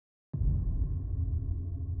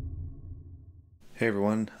Hey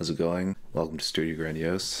everyone, how's it going? Welcome to Studio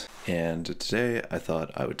Grandiose, and today I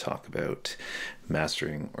thought I would talk about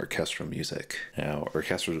mastering orchestral music. Now,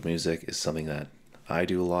 orchestral music is something that I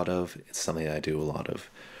do a lot of. It's something that I do a lot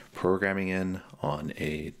of programming in on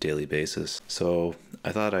a daily basis. So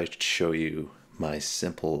I thought I'd show you my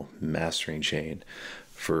simple mastering chain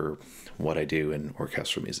for what I do in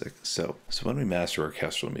orchestral music. So when we master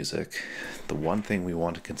orchestral music, the one thing we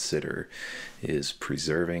want to consider is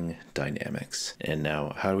preserving dynamics. And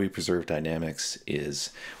now, how do we preserve dynamics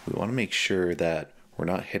is we want to make sure that we're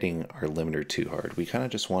not hitting our limiter too hard. We kind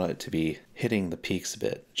of just want it to be hitting the peaks a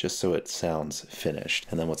bit, just so it sounds finished.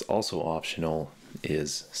 And then what's also optional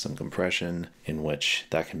is some compression, in which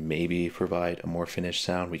that can maybe provide a more finished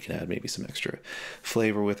sound. We can add maybe some extra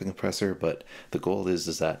flavor with the compressor, but the goal is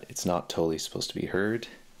that it's not totally supposed to be heard.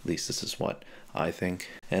 At least this is what I think.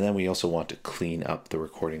 And then we also want to clean up the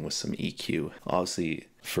recording with some EQ. Obviously,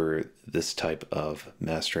 for this type of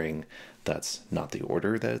mastering, that's not the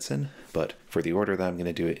order that it's in, but for the order that I'm going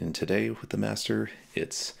to do it in today with the master,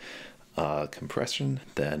 it's compression,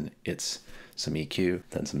 then it's some EQ,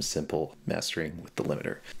 then some simple mastering with the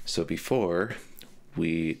limiter. So before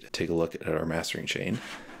we take a look at our mastering chain,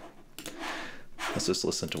 let's just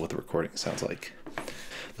listen to what the recording sounds like.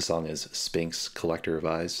 The song is Sphynx Collector of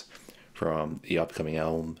Eyes from the upcoming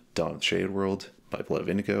album Dawn of the Shade World by Blood of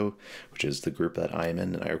Indigo, which is the group that I am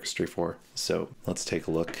in and I orchestrate for. So let's take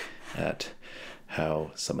a look at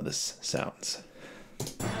how some of this sounds.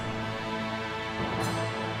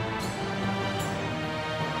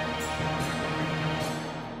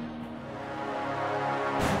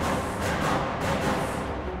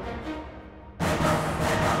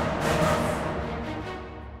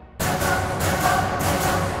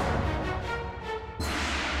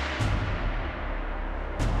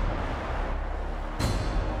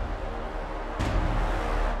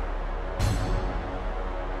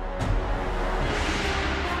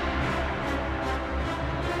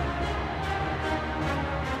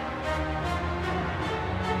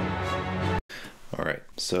 Alright,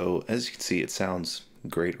 so as you can see, it sounds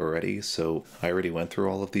great already. So I already went through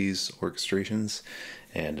all of these orchestrations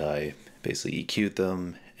and I basically EQ'd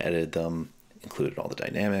them, edited them, included all the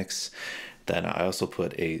dynamics. Then I also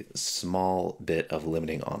put a small bit of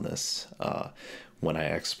limiting on this when I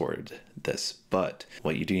exported this. But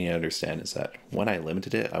what you do need to understand is that when I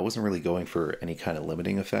limited it, I wasn't really going for any kind of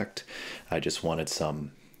limiting effect. I just wanted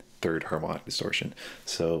some third harmonic distortion.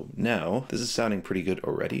 So now this is sounding pretty good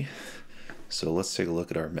already. So let's take a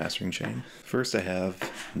look at our mastering chain. First I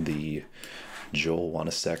have the Joel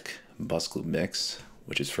Wanasek Bus Loop Mix,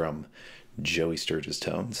 which is from Joey Sturgis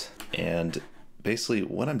Tones. And basically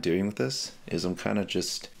what I'm doing with this is I'm kind of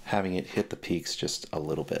just having it hit the peaks just a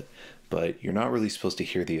little bit, but you're not really supposed to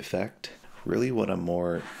hear the effect. Really what I'm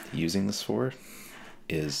more using this for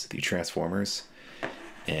is the transformers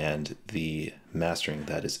and the mastering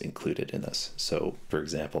that is included in this. So for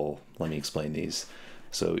example, let me explain these.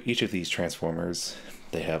 So each of these transformers,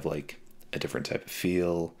 they have like a different type of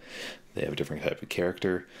feel, they have a different type of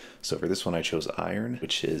character. So for this one I chose Iron,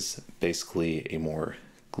 which is basically a more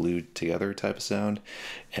glued together type of sound,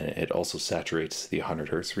 and it also saturates the 100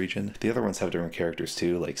 Hertz region. The other ones have different characters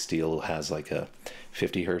too, like Steel has like a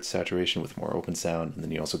 50 Hertz saturation with more open sound, and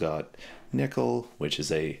then you also got Nickel, which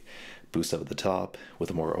is a boost up at the top with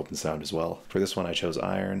a more open sound as well. For this one I chose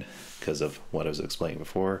Iron because of what I was explaining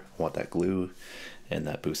before. I want that glue and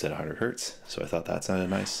that boost at 100 Hertz, so I thought that sounded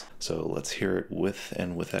nice. So let's hear it with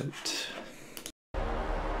and without.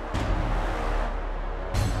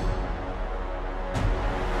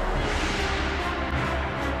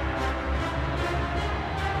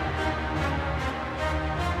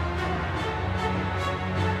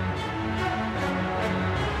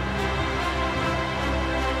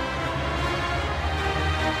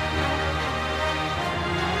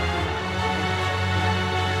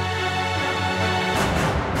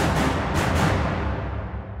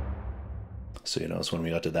 So you notice when we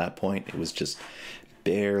got to that point, it was just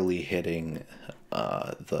barely hitting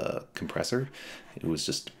the compressor. It was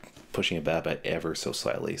just pushing it back by ever so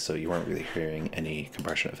slightly, so you weren't really hearing any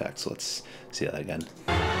compression effects. So let's see that again.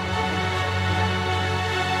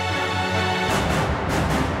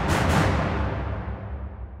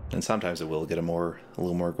 And sometimes it will get a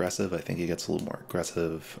little more aggressive. I think it gets a little more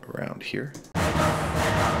aggressive around here.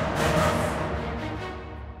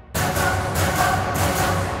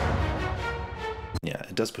 Yeah,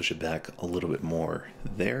 it does push it back a little bit more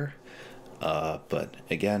there, but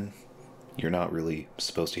again, you're not really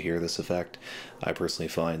supposed to hear this effect. I personally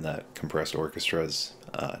find that compressed orchestras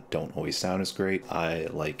don't always sound as great. I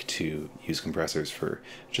like to use compressors for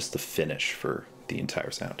just the finish for the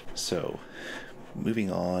entire sound. So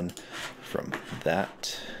moving on from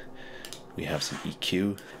that, we have some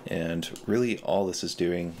EQ, and really all this is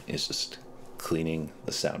doing is just cleaning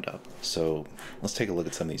the sound up. So let's take a look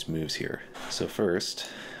at some of these moves here. So first,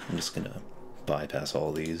 I'm just gonna bypass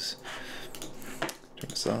all these, turn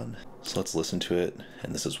this on. So let's listen to it,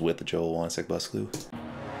 and this is with the Joel Wanasek bus glue.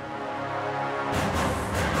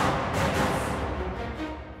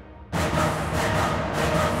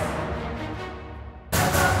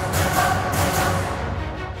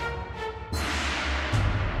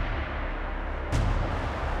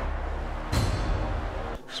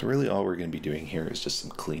 So really all we're going to be doing here is just some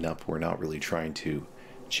cleanup. We're not really trying to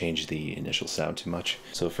change the initial sound too much.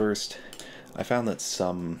 So first, I found that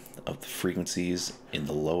some of the frequencies in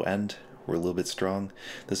the low end were a little bit strong.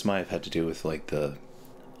 This might have had to do with like the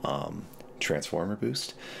transformer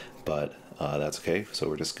boost, but that's okay. So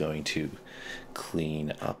we're just going to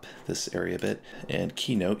clean up this area a bit. And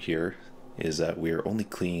key note here is that we're only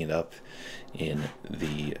cleaning it up in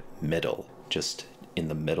the middle, just in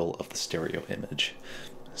the middle of the stereo image.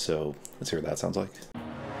 So let's hear what that sounds like.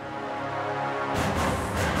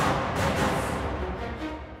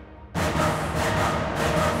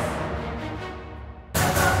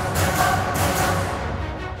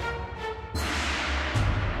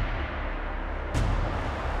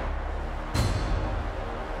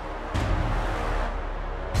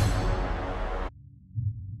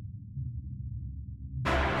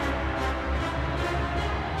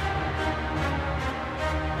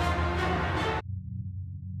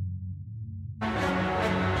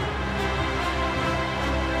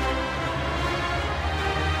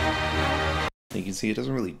 You can see it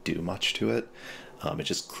doesn't really do much to it. It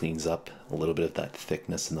just cleans up a little bit of that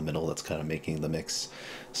thickness in the middle that's kind of making the mix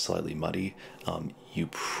slightly muddy. You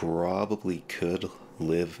probably could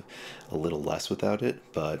live a little less without it,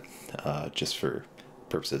 but just for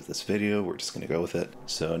purposes of this video, we're just going to go with it.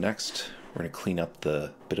 So next, we're going to clean up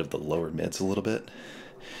the bit of the lower mids a little bit,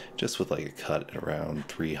 just with like a cut at around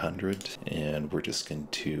 300, and we're just going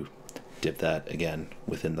to dip that again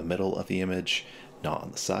within the middle of the image, not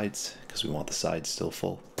on the sides, because we want the sides still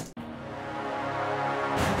full.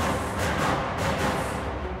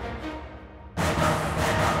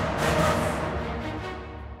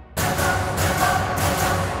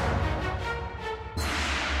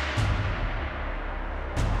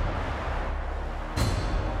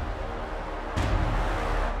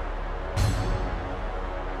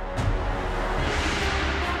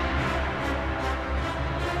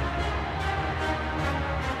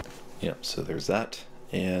 Yep, so there's that.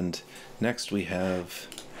 And next we have,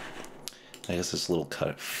 I guess, this little cut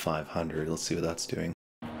at 500. Let's see what that's doing.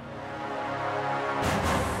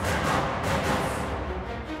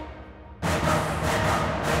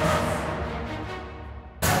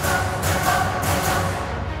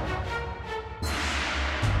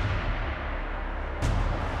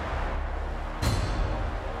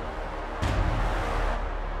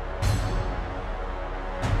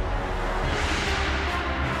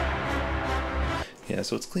 Yeah,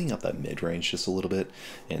 so it's cleaning up that mid-range just a little bit,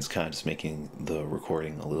 and it's kind of just making the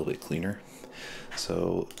recording a little bit cleaner.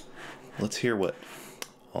 So let's hear what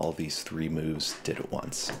all these three moves did at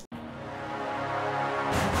once.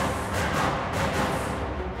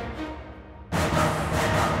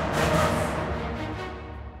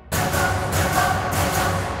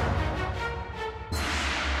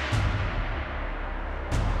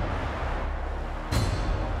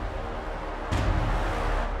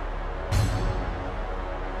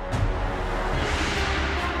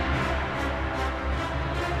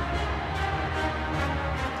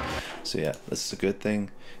 So yeah, this is a good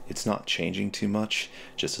thing. It's not changing too much,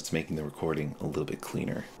 just it's making the recording a little bit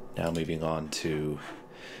cleaner. Now moving on to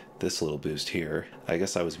this little boost here. I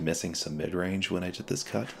guess I was missing some mid-range when I did this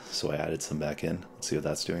cut, so I added some back in. Let's see what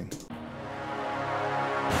that's doing.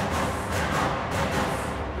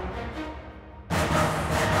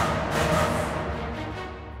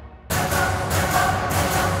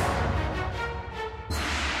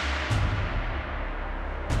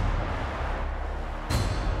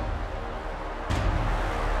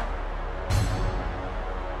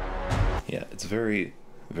 Yeah, it's very,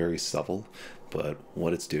 very subtle, but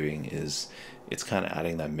what it's doing is it's kind of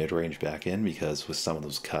adding that mid-range back in, because with some of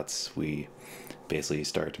those cuts, we basically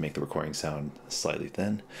started to make the recording sound slightly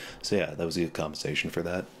thin. So yeah, that was a good compensation for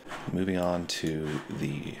that. Moving on to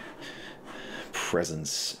the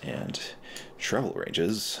presence and treble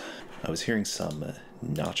ranges, I was hearing some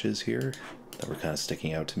notches here that were kind of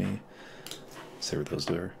sticking out to me. See what those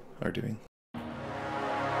are doing.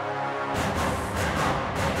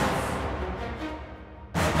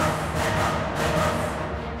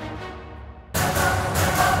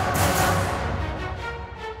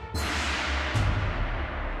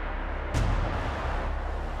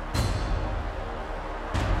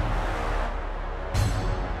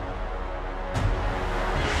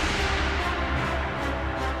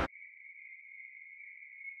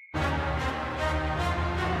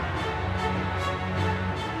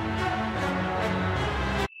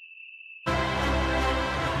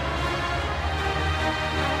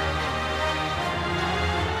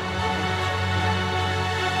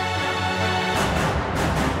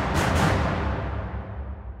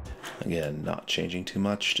 not changing too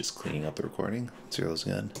much, just cleaning up the recording. Let's hear those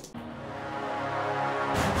again.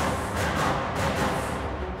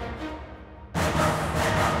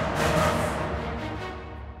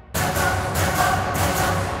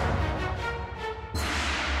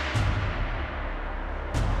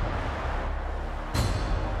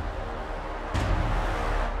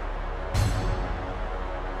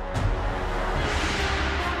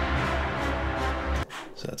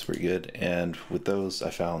 So that's pretty good. And with those, I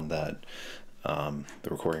found that the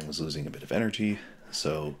recording was losing a bit of energy,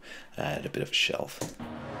 so I had a bit of a shelf.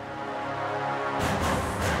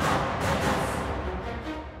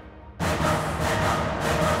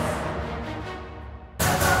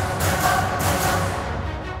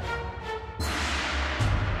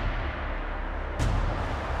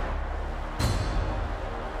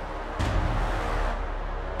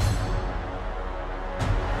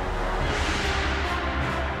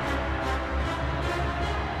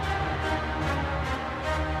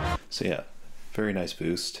 So yeah, very nice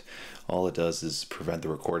boost. All it does is prevent the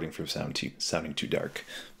recording from sounding too dark.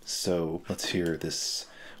 So let's hear this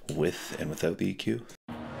with and without the EQ.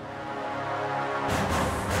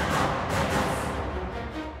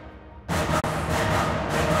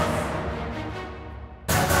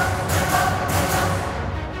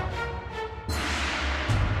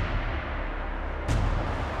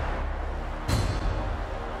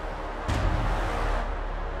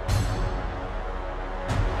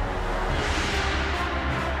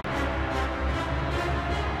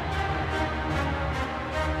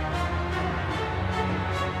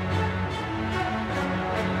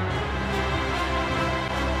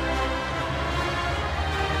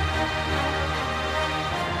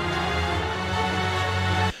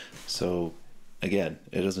 So again,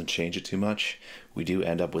 it doesn't change it too much. We do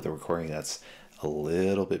end up with a recording that's a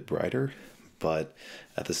little bit brighter, but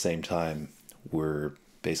at the same time, we're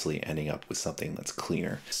basically ending up with something that's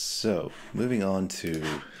cleaner. So moving on to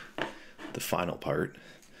the final part,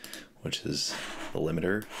 which is the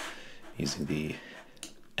limiter, using the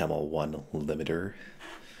ML1 limiter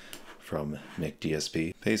from Mic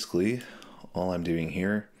DSP. Basically, all I'm doing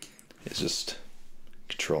here is just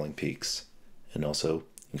controlling peaks and also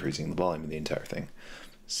increasing the volume of the entire thing.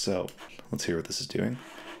 So let's hear what this is doing.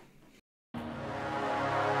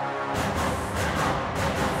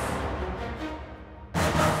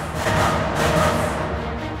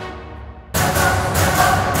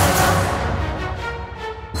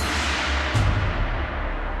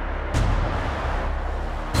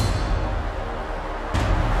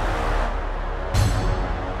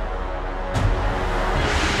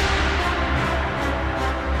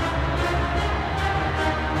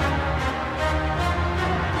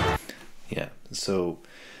 So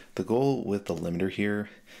the goal with the limiter here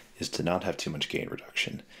is to not have too much gain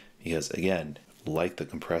reduction, because again, like the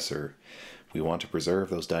compressor, we want to preserve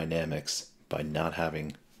those dynamics by not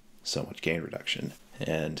having so much gain reduction.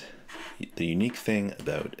 And the unique thing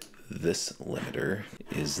about this limiter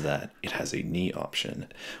is that it has a knee option.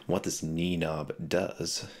 What this knee knob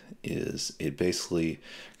does is it basically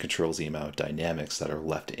controls the amount of dynamics that are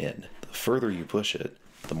left in. The further you push it,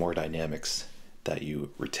 the more dynamics that you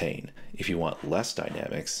retain. If you want less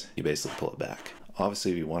dynamics, you basically pull it back.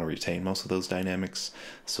 Obviously, we want to retain most of those dynamics,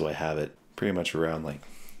 so I have it pretty much around like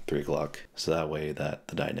 3 o'clock, so that way that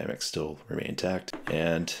the dynamics still remain intact.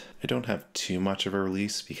 And I don't have too much of a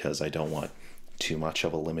release because I don't want too much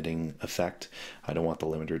of a limiting effect. I don't want the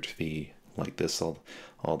limiter to be like this all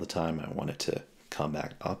the time. I want it to come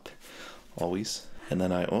back up always. And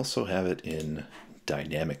then I also have it in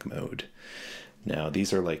dynamic mode. Now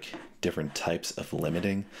these are like different types of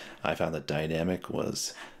limiting. I found that dynamic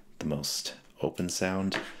was the most open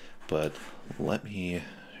sound, but let me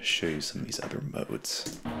show you some of these other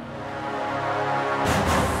modes.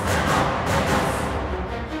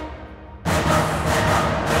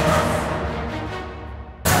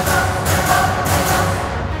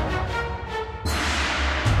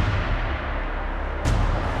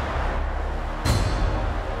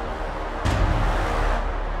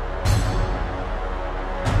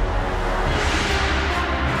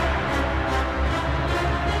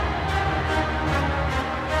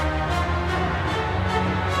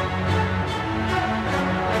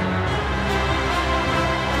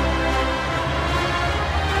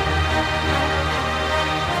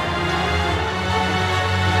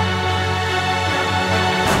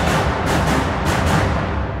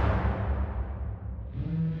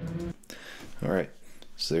 Alright,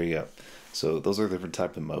 so there you go. So those are different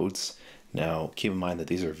type of modes. Now keep in mind that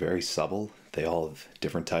these are very subtle. They all have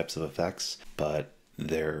different types of effects, but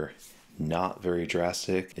they're not very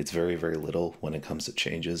drastic. It's very, very little when it comes to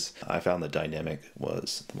changes. I found the dynamic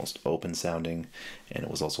was the most open sounding, and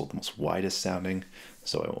it was also the most widest sounding,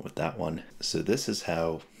 so I went with that one. So this is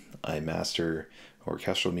how I master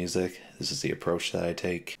orchestral music. This is the approach that I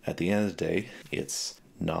take. At the end of the day, it's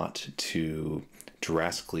not to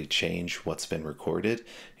drastically change what's been recorded.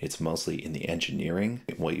 It's mostly in the engineering.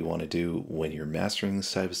 What you want to do when you're mastering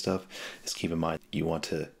this type of stuff is keep in mind you want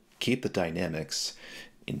to keep the dynamics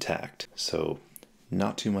intact. So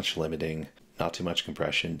not too much limiting, not too much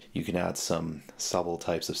compression. You can add some subtle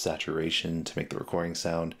types of saturation to make the recording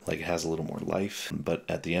sound like it has a little more life. But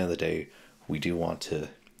at the end of the day, we do want to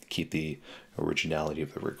keep the originality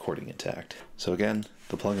of the recording intact. So again,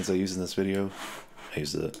 the plugins I use in this video, I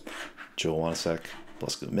use the Joe Wanasek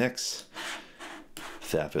Blusco Mix,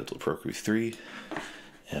 Fat Filter Pro Crew 3,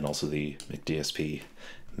 and also the McDSP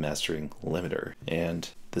Mastering Limiter. And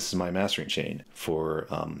this is my mastering chain for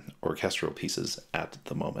orchestral pieces at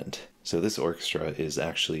the moment. So this orchestra is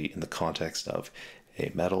actually in the context of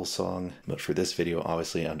a metal song, but for this video,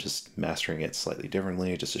 obviously I'm just mastering it slightly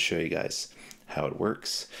differently just to show you guys how it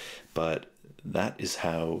works. But that is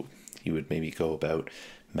how you would maybe go about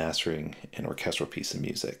mastering an orchestral piece of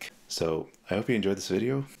music. So I hope you enjoyed this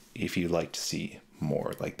video. If you'd like to see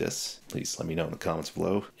more like this, please let me know in the comments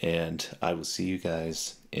below, and I will see you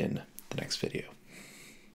guys in the next video.